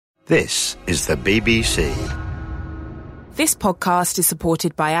This is the BBC. This podcast is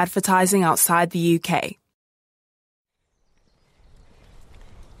supported by advertising outside the UK.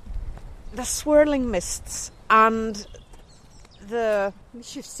 The swirling mists and the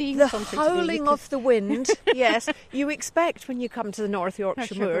howling of the wind, yes, you expect when you come to the North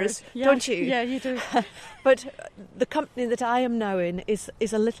Yorkshire moors, don't you? Yeah, you do. But the company that I am now in is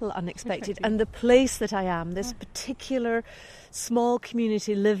a little unexpected, and the place that I am, this particular small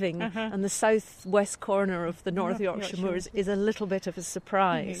community living on the southwest corner of the North Yorkshire moors, is a little bit of a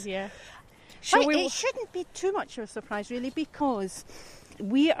surprise. Yeah. It shouldn't be too much of a surprise, really, because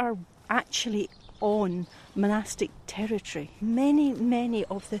we are actually on monastic territory. Many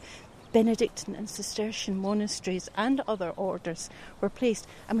of the Benedictine and Cistercian monasteries and other orders were placed.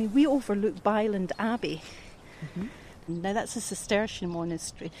 I mean, we overlook Byland Abbey. Now that's a Cistercian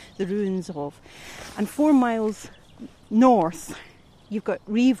monastery, the ruins of. And 4 miles north, you've got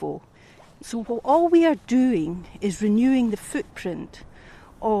Revo. So all we are doing is renewing the footprint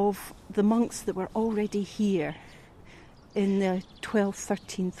of the monks that were already here in the 12th,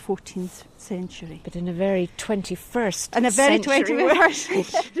 13th, 14th century. But in a very 21st and a very century 21st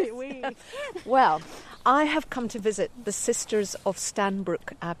century way. Well, I have come to visit the Sisters of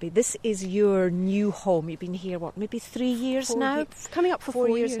Stanbrook Abbey. This is your new home. You've been here, maybe 3 years now? Coming up for 4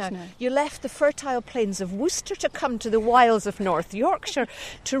 years now. You left the fertile plains of Worcester to come to the wilds of North Yorkshire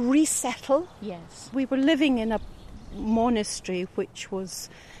to resettle. Yes. We were living in a monastery which was...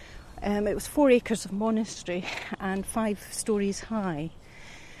 it was 4 acres of monastery and 5 stories high.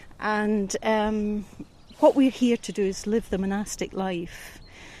 And what we're here to do is live the monastic life.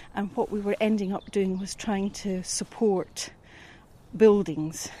 And what we were ending up doing was trying to support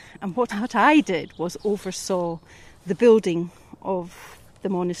buildings. And what I did was oversaw the building of the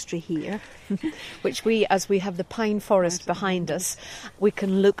monastery here, which as we have the pine forest behind us, we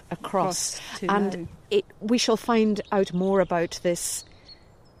can look across. And we shall find out more about this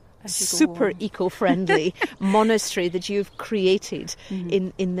super eco-friendly monastery that you've created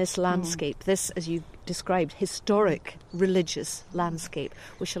in this landscape, this, as you described, historic religious landscape.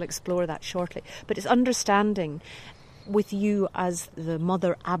 We shall explore that shortly. But it's understanding, with you as the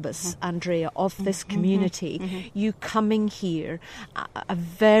Mother Abbess, Andrea, of this community, you coming here, a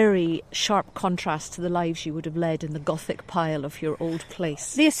very sharp contrast to the lives you would have led in the Gothic pile of your old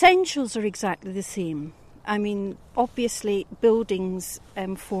place. The essentials are exactly the same. I mean, obviously, buildings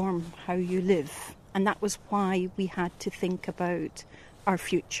form how you live, and that was why we had to think about our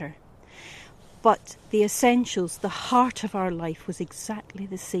future. But the essentials, the heart of our life was exactly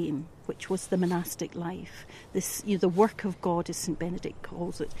the same, which was the monastic life. This, the work of God, as St. Benedict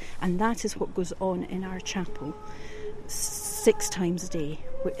calls it, and that is what goes on in our chapel 6 times a day.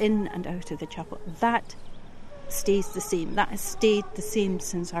 We're in and out of the chapel. That stays the same. That has stayed the same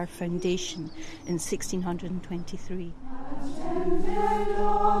since our foundation in 1623.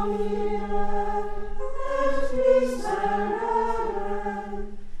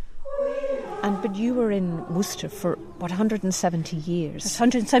 But you were in Worcester for, 170 years? It's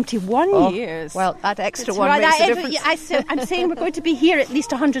 171 years. Well, that extra one makes a difference. I'm saying we're going to be here at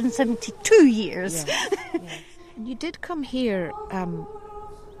least 172 years. Yes. And you did come here...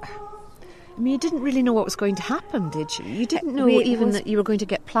 you didn't really know what was going to happen, did you? You didn't know that you were going to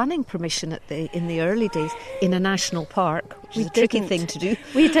get planning permission in the early days in a national park, which is a tricky thing to do.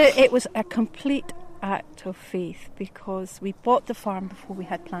 It was a complete act of faith because we bought the farm before we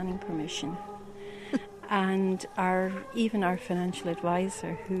had planning permission. And even our financial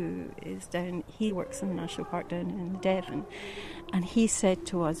advisor, who is down, he works in the national park down in Devon, and he said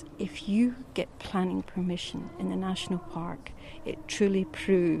to us, if you get planning permission in the national park, it truly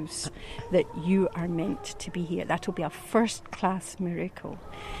proves that you are meant to be here. That will be a first-class miracle.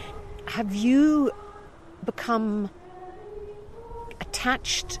 Have you become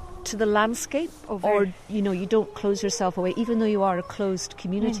attached to the landscape, or you don't close yourself away, even though you are a closed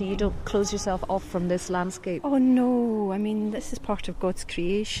community? You don't close yourself off from this landscape? Oh no, this is part of God's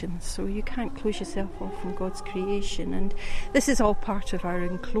creation, so you can't close yourself off from God's creation, and this is all part of our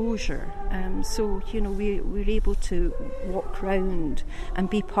enclosure. So we're able to walk round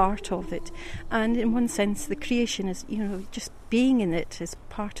and be part of it, and in one sense the creation is just being in it is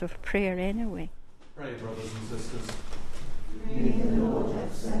part of prayer anyway. Pray, brothers and sisters. May the Lord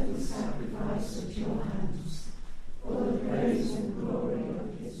accept the sacrifice of your hands for the praise and glory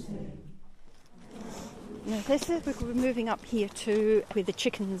of his name. Now we're moving up here to where the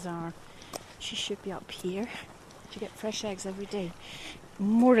chickens are. She should be up here. Do you get fresh eggs every day?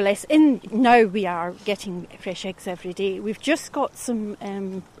 More or less. Now we are getting fresh eggs every day. We've just got some,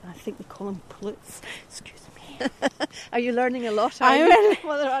 I think they call them pullets. Excuse me. Are you learning a lot? I'm learning.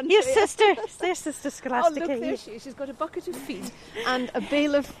 Mother Andrea? Your sister. There's Sister Scholastica. Oh, look, there she is. She's got a bucket of feed and a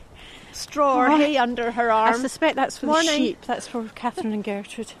bale of straw or hay under her arm. I suspect that's for the sheep. That's for Catherine and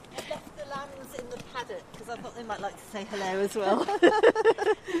Gertrude. I left the lambs in the paddock because I thought they might like to say hello as well.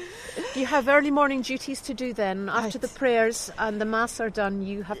 You have early morning duties to do then. After the prayers and the mass are done,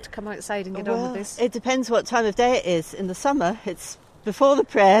 you have to come outside and get on with this. It depends what time of day it is. In the summer, it's before the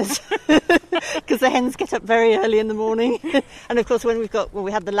prayers because the hens get up very early in the morning. And of course, when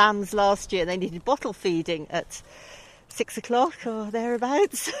we had the lambs last year, they needed bottle feeding at 6 o'clock or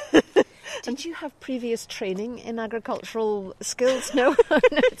thereabouts. Did you have previous training in agricultural skills? No,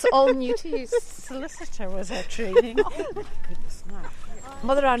 it's all new to you. Solicitor was our training. Oh my goodness, no.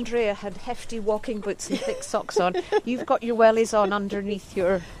 Mother Andrea had hefty walking boots and thick socks on. You've got your wellies on underneath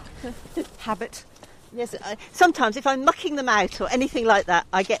your habit. Yes, sometimes if I'm mucking them out or anything like that,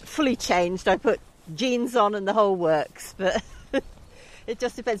 I get fully changed. I put jeans on and the whole works, but it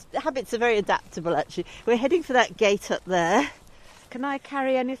just depends. The habits are very adaptable, actually. We're heading for that gate up there. Can I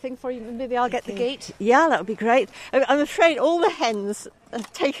carry anything for you? Maybe I'll get the gate. Yeah, that would be great. I'm afraid all the hens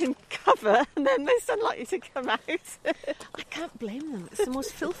have taken cover and they're most unlikely to come out. I can't blame them. It's the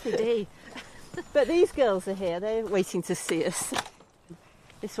most filthy day. But these girls are here. They're waiting to see us.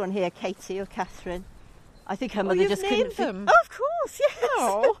 This one here, Katie or Catherine. I think her mother just couldn't... them? Oh, of course, yes.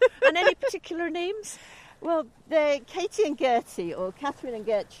 Oh, and any particular names? Well, they're Katie and Gertie, or Catherine and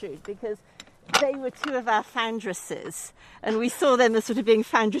Gertrude, because they were two of our foundresses, and we saw them as sort of being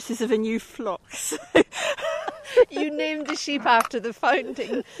foundresses of a new flock. You named the sheep after the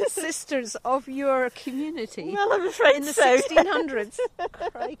founding sisters of your community. Well, I'm afraid in the so. 1600s.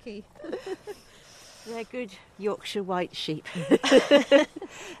 Crikey. They're good Yorkshire white sheep.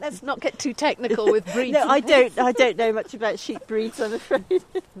 Let's not get too technical with breeds. No, I don't know much about sheep breeds, I'm afraid.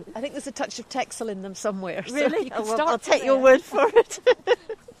 I think there's a touch of Texel in them somewhere. Really? So Well, I'll take your word for it.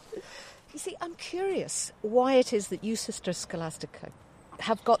 You see, I'm curious why it is that you, Sister Scholastica,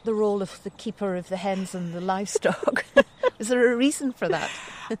 have got the role of the keeper of the hens and the livestock. Is there a reason for that?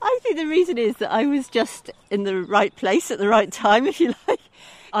 I think the reason is that I was just in the right place at the right time, if you like.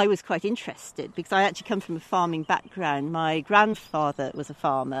 I was quite interested because I actually come from a farming background. My grandfather was a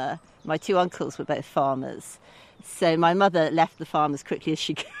farmer. My two uncles were both farmers. So my mother left the farm as quickly as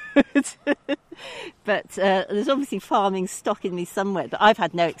she could. But there's obviously farming stock in me somewhere, but I've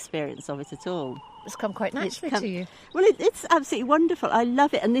had no experience of it at all. It's come quite naturally to you. Well, it's absolutely wonderful. I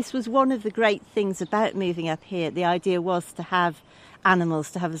love it. And this was one of the great things about moving up here. The idea was to have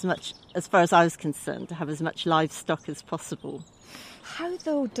animals, to have as much, as far as I was concerned, to have as much livestock as possible. How,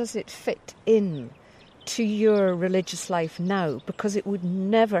 though, does it fit in to your religious life now? Because it would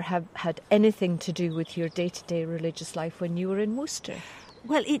never have had anything to do with your day-to-day religious life when you were in Worcester.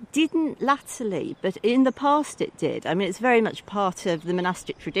 Well, it didn't latterly, but in the past it did. I mean, it's very much part of the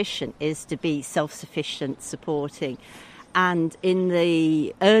monastic tradition is to be self-sufficient, supporting. And in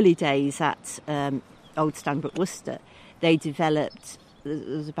the early days at Old Stanbrook, Worcester, they developed...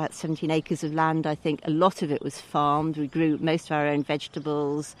 There was about 17 acres of land, I think. A lot of it was farmed. We grew most of our own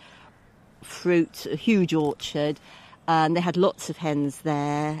vegetables, fruit, a huge orchard. They had lots of hens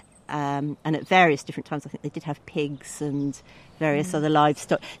there. And at various different times, I think they did have pigs and various other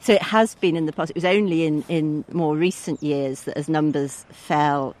livestock. So it has been in the past. It was only in more recent years that as numbers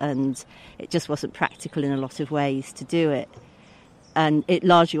fell and it just wasn't practical in a lot of ways to do it. And it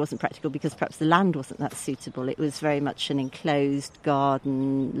largely wasn't practical because perhaps the land wasn't that suitable. It was very much an enclosed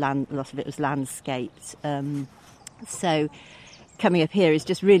garden, land. A lot of it was landscaped. So coming up here is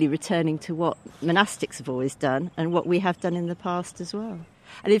just really returning to what monastics have always done and what we have done in the past as well.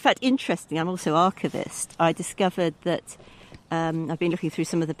 And in fact, interesting, I'm also archivist. I discovered that I've been looking through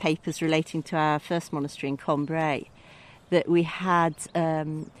some of the papers relating to our first monastery in Combray, that we had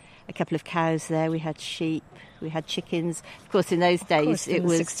a couple of cows there, we had sheep, we had chickens. Of course, in those days, it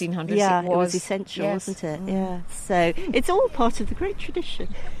was 1600s. Yeah, it was essential, yes. wasn't it? Yeah. So it's all part of the great tradition.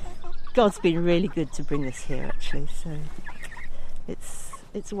 God's been really good to bring us here, actually. So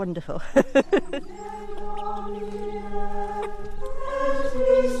it's wonderful.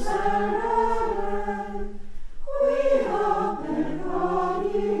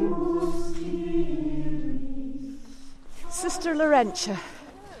 Sister Laurentia,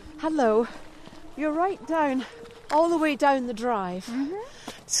 hello. You're right down, all the way down the drive. Mm-hmm.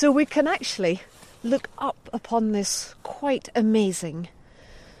 So we can actually look up upon this quite amazing,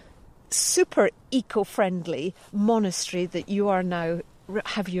 super eco-friendly monastery that you are now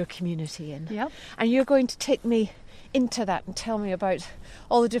have your community in. Yep. And you're going to take me into that and tell me about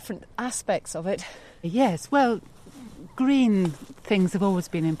all the different aspects of it. Yes, well, green things have always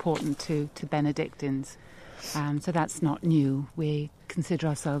been important to Benedictines. So that's not new. We consider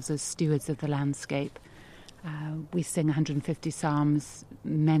ourselves as stewards of the landscape. We sing 150 psalms,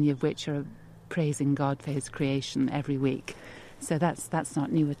 many of which are praising God for his creation every week. So that's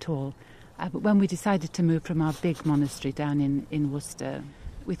not new at all. But when we decided to move from our big monastery down in Worcester,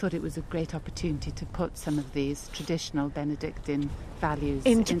 we thought it was a great opportunity to put some of these traditional Benedictine values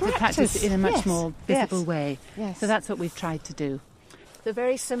into practice in a much more visible way. Yes. So that's what we've tried to do. The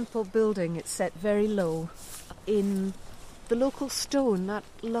very simple building, it's set very low in the local stone, that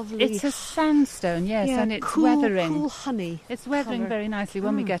lovely... It's a sandstone, yes, and it's cool, weathering. Cool honey. It's weathering colour. very nicely.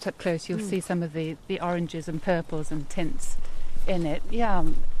 When we get up close, you'll see some of the oranges and purples and tints in it. Yeah.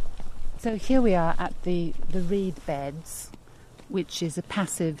 So here we are at the reed beds, which is a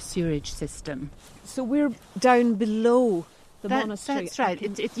passive sewerage system. So we're down below the monastery. That's right.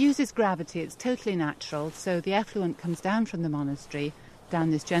 It uses gravity. It's totally natural. So the effluent comes down from the monastery,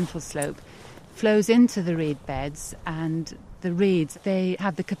 down this gentle slope, flows into the reed beds, and the reeds, they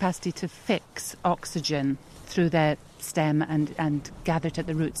have the capacity to fix oxygen through their stem and gather it at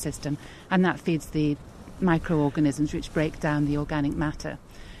the root system, and that feeds the microorganisms which break down the organic matter.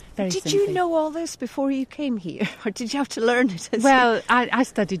 Did you know all this before you came here, or did you have to learn it? Well, I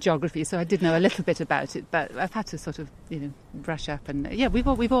studied geography, so I did know a little bit about it, but I've had to sort of, brush up, and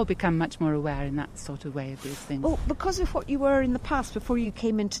we've all become much more aware in that sort of way of these things. Oh, because of what you were in the past before you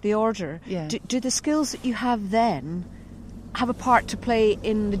came into the order, do the skills that you have then have a part to play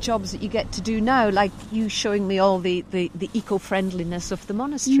in the jobs that you get to do now, like you showing me all the eco-friendliness of the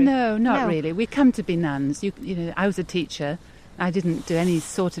monastery? No, not really. We come to be nuns. I was a teacher. I didn't do any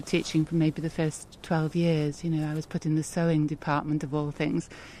sort of teaching for maybe the first 12 years. I was put in the sewing department of all things.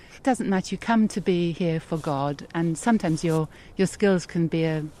 It doesn't matter. You come to be here for God, and sometimes your skills can be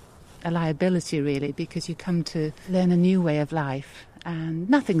a liability, really, because you come to learn a new way of life, and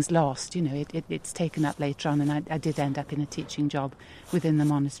nothing's lost. It's taken up later on, and I did end up in a teaching job within the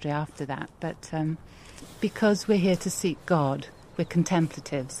monastery after that. But because we're here to seek God, we're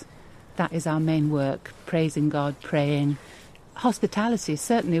contemplatives. That is our main work, praising God, praying. Hospitality,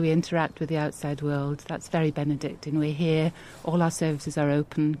 certainly we interact with the outside world. That's very Benedictine. We're here, all our services are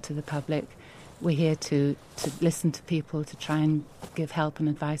open to the public. We're here to listen to people, to try and give help and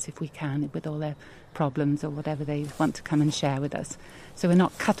advice if we can, with all their problems or whatever they want to come and share with us. So we're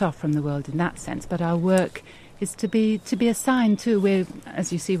not cut off from the world in that sense, but our work is to be a sign too.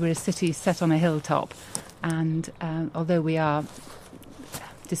 As you see, we're a city set on a hilltop, and although we are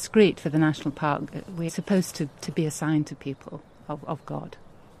discreet for the national park, we're supposed to be a sign to people of God.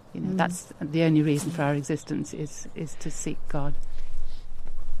 That's the only reason for our existence is to seek God.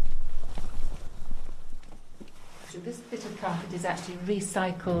 So this bit of carpet is actually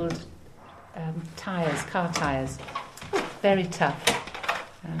recycled car tyres, very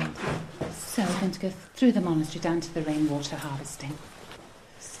tough. And so we're going to go through the monastery down to the rainwater harvesting.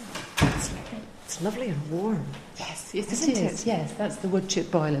 So it's lovely and warm. Yes, it is. Yes, that's the woodchip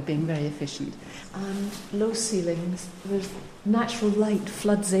boiler being very efficient. And low ceilings, there's natural light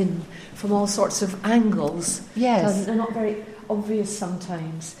floods in from all sorts of angles. Yes. They're not very obvious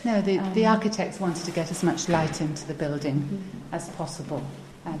sometimes. No, the architects wanted to get as much light into the building as possible.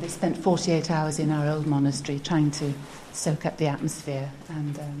 They spent 48 hours in our old monastery trying to soak up the atmosphere,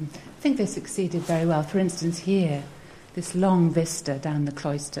 and I think they succeeded very well. For instance, here, this long vista down the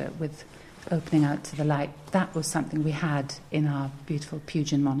cloister with opening out to the light, that was something we had in our beautiful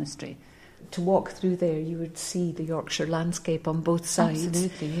Pugin monastery. To walk through there, you would see the Yorkshire landscape on both sides.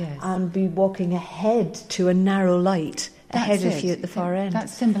 Absolutely, yes. And be walking ahead to a narrow light ahead of you at the far end. That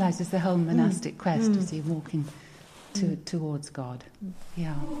symbolises the whole monastic quest as you're walking towards God.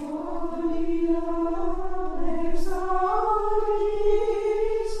 Yeah.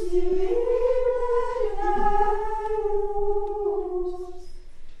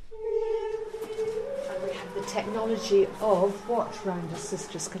 Technology of what round us,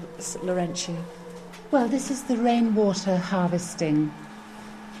 Sister Laurentia? Well, this is the rainwater harvesting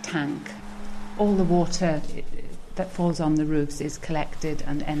tank. All the water that falls on the roofs is collected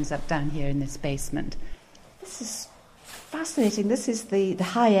and ends up down here in this basement. This is fascinating. This is the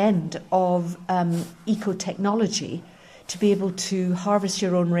high end of eco-technology, to be able to harvest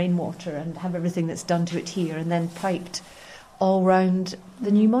your own rainwater and have everything that's done to it here and then piped all round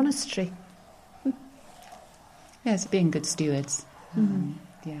the new monastery. Yes, being good stewards.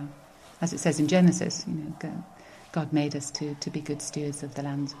 As it says in Genesis, God made us to be good stewards of the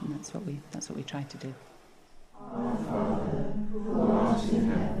land, and that's what we try to do. Our Father, who art in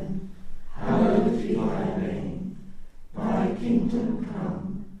heaven, hallowed be thy name. Thy kingdom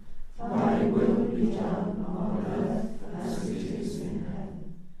come, thy will be done on earth as it is in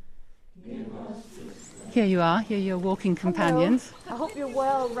heaven. Give us this day. Here you are. Here are your walking companions. Hello. I hope you're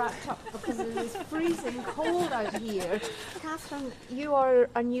well wrapped up because it is freezing cold out here. Catherine, you are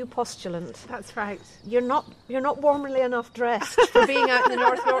a new postulant. That's right. You're not warmly enough dressed for being out in the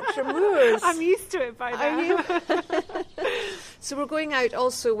North Yorkshire moors. I'm used to it by now. Are you? So we're going out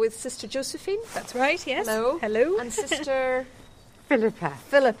also with Sister Josephine. That's right, yes. Hello. Hello. And Sister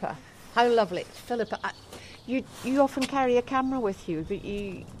Philippa. How lovely. Philippa, you often carry a camera with you, but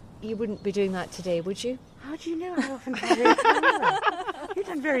you wouldn't be doing that today, would you? How do you know I often carry a camera? You've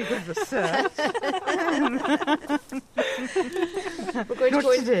done very good research. We're going not to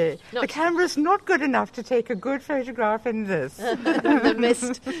go today. The camera's not good enough to take a good photograph in this. The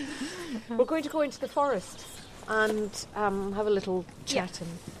mist. We're going to go into the forest and have a little chat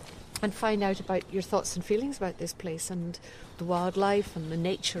and find out about your thoughts and feelings about this place and the wildlife and the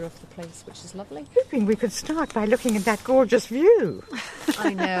nature of the place, which is lovely. Hoping we could start by looking at that gorgeous view.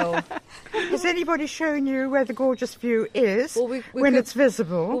 I know. Has anybody shown you where the gorgeous view is when it's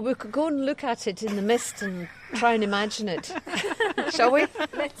visible? Well, we could go and look at it in the mist and try and imagine it. Shall we?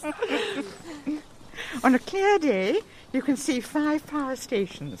 On a clear day, you can see 5 power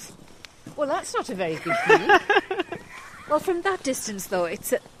stations. Well, that's not a very good view. Well, from that distance, though,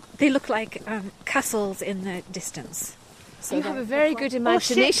 they look like castles in the distance. So you have a very good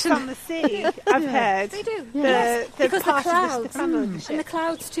imagination. Ships on the sea, I've heard. They do. Yes. Because the part clouds, of the funnel of the ship. and the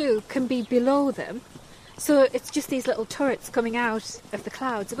clouds too, can be below them. So it's just these little turrets coming out of the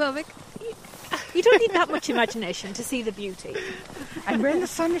clouds above it. You don't need that much imagination to see the beauty. And when the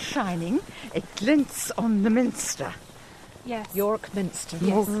sun is shining, it glints on the Minster. Yes. York Minster.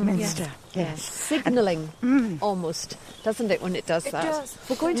 York Minster, yes. Signalling, almost, doesn't it, when it does that? It does.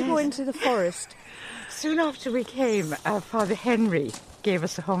 We're going to go into the forest. Soon after we came, Father Henry gave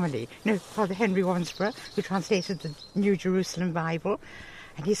us a homily. No, Father Henry Wansborough, who translated the New Jerusalem Bible.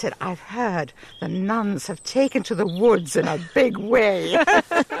 And he said, I've heard the nuns have taken to the woods in a big way.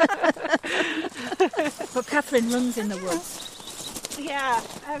 But Catherine runs in the woods. Yeah.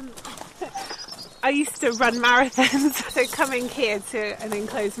 I used to run marathons, so coming here to an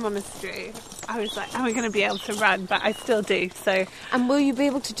enclosed monastery, I was like, am I going to be able to run? But I still do, so... And will you be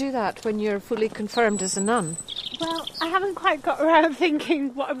able to do that when you're fully confirmed as a nun? Well, I haven't quite got around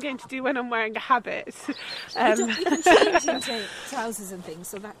thinking what I'm going to do when I'm wearing a habit. You can change into trousers and things,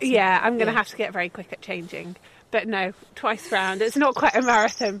 so that's... Yeah, I'm going to have to get very quick at changing. But no, twice round. It's not quite a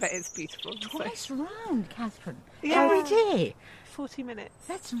marathon, but it's beautiful. Twice round, Catherine? Yeah. Every day? 40 minutes.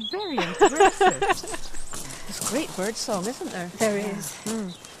 That's very impressive. There's a great bird song, isn't there? There is.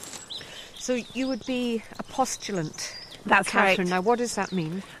 So you would be a postulant. That's Catherine. right. Now, what does that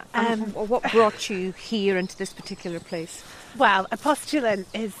mean? What brought you here into this particular place? Well, a postulant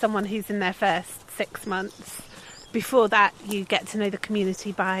is someone who's in their first 6 months. Before that, you get to know the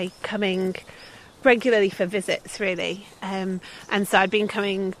community by coming regularly for visits, really. And so I'd been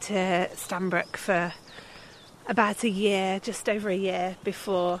coming to Stanbrook for about a year, just over a year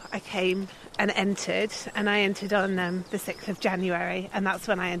before I came and entered. And I entered on the 6th of January, and that's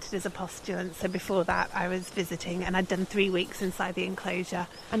when I entered as a postulant. So before that, I was visiting, and I'd done 3 weeks inside the enclosure.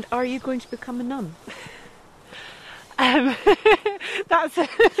 And are you going to become a nun? That's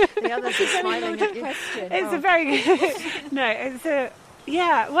The others are smiling at you. It's a very no. It's a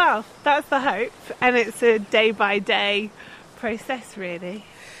well, that's the hope, and it's a day-by-day process, really.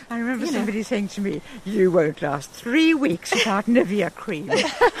 I remember somebody saying to me, you won't last 3 weeks without Nivea cream.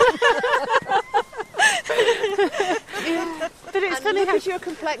 But it's funny look how at your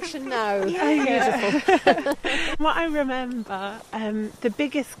complexion now. beautiful. What I remember, the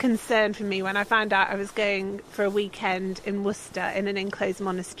biggest concern for me when I found out I was going for a weekend in Worcester in an enclosed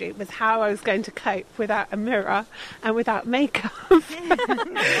monastery was how I was going to cope without a mirror and without makeup.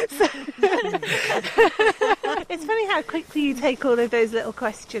 It's funny how quickly you take all of those little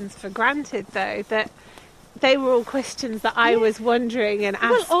questions for granted, though, that they were all questions that I was wondering and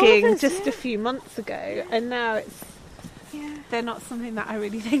asking just a few months ago, and now they're not something that I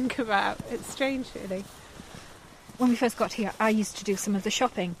really think about. It's strange, really. When we first got here, I used to do some of the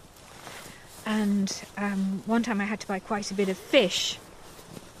shopping. And one time I had to buy quite a bit of fish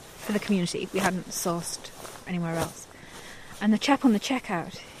for the community. We hadn't sourced anywhere else. And the chap on the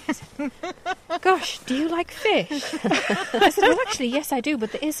checkout, he said, gosh, do you like fish? I said, well, actually, yes, I do,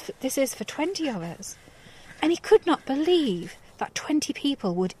 but this is for 20 of us. And he could not believe that 20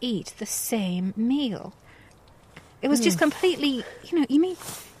 people would eat the same meal. It was just completely, you mean,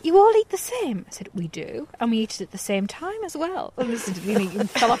 you all eat the same? I said, we do, and we eat it at the same time as well. And this he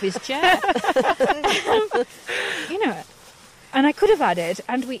fell off his chair. And I could have added,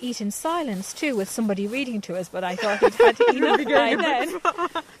 and we eat in silence too, with somebody reading to us, but I thought he'd had enough by then.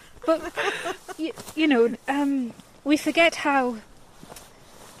 But, we forget how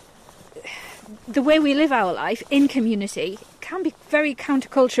the way we live our life in community can be very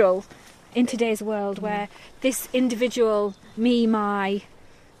countercultural in today's world, where this individual, me, my,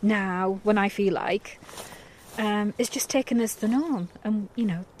 now, when I feel like, is just taken as the norm. And,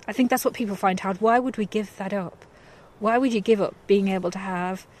 I think that's what people find hard. Why would we give that up? Why would you give up being able to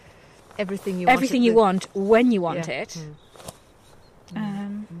have everything you want when you want it?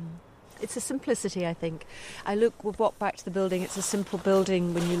 It's a simplicity, I think. We've walked back to the building. It's a simple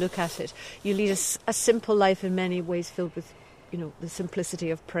building when you look at it. You lead a simple life in many ways, filled with, the simplicity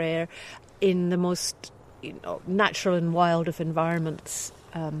of prayer in the most, natural and wild of environments.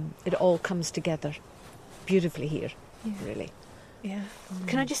 It all comes together beautifully here, really. Yeah.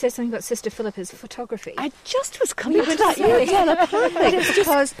 Can I just say something about Sister Philippa's photography? I just was coming to that. Perfect.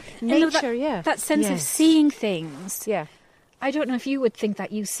 Because nature, that sense of seeing things. Yeah. I don't know if you would think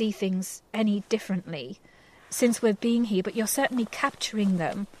that you see things any differently since we're being here, but you're certainly capturing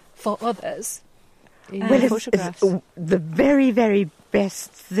them for others. Photographs. It's the very, very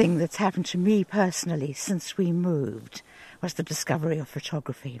best thing that's happened to me personally since we moved was the discovery of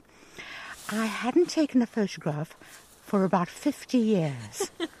photography. I hadn't taken a photograph for about 50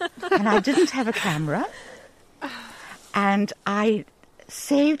 years, and I didn't have a camera, and I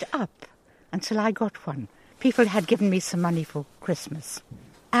saved up until I got one. People had given me some money for Christmas,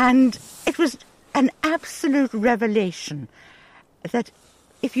 and it was an absolute revelation that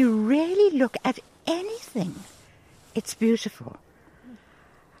if you really look at anything, it's beautiful.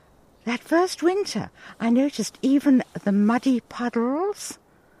 That first winter, I noticed even the muddy puddles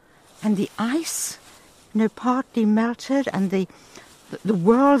and the ice, partly melted, and the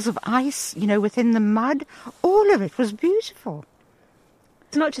whirls of ice, within the mud. All of it was beautiful.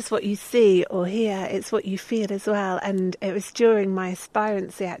 It's not just what you see or hear, it's what you feel as well. And it was during my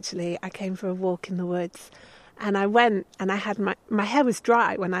aspirancy, actually, I came for a walk in the woods. And I went and I had my hair was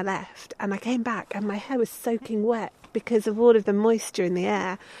dry when I left. And I came back and my hair was soaking wet because of all of the moisture in the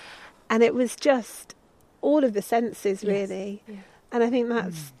air. And it was just all of the senses, really. Yes. Yeah. And I think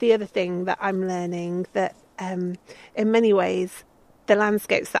that's the other thing that I'm learning, that in many ways, the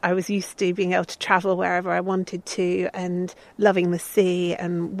landscapes that I was used to, being able to travel wherever I wanted to and loving the sea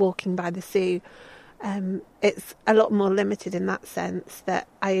and walking by the sea, it's a lot more limited in that sense, that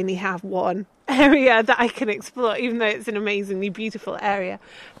I only have one area that I can explore, even though it's an amazingly beautiful area.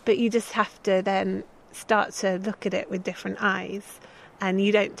 But you just have to then start to look at it with different eyes, and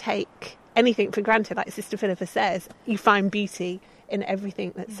you don't take anything for granted. Like Sister Philippa says, you find beauty in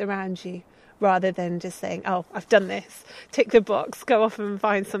everything that surrounds you, rather than just saying, oh, I've done this, tick the box, go off and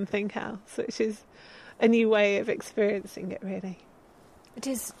find something else, which is a new way of experiencing it, really. It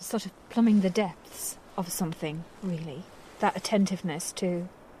is sort of plumbing the depths of something, really. That attentiveness to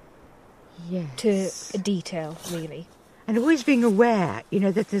detail, really. And always being aware,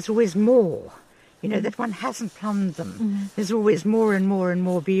 that there's always more, that one hasn't plumbed them. Mm-hmm. There's always more and more and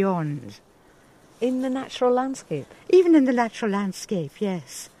more beyond. In the natural landscape? Even in the natural landscape,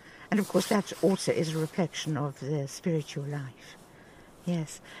 yes. And of course that also is a reflection of the spiritual life.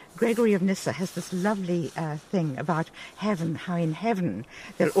 Yes. Gregory of Nyssa has this lovely thing about heaven, how in heaven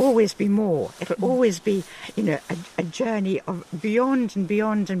there'll always be more. It'll always be, a journey of beyond and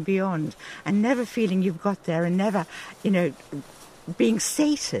beyond and beyond, and never feeling you've got there, and never, being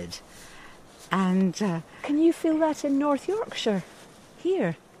sated. And can you feel that in North Yorkshire,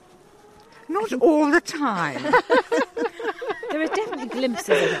 here? Not all the time. There are definitely glimpses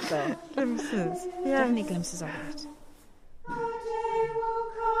of it, though. Glimpses. Yeah. Definitely glimpses of it. A day will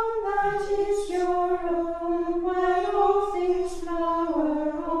come that is your own, when all things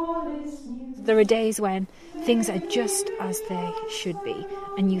flower, all is new. There are days when things are just as they should be,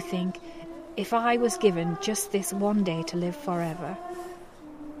 and you think, if I was given just this one day to live forever,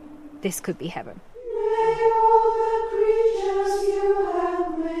 this could be heaven.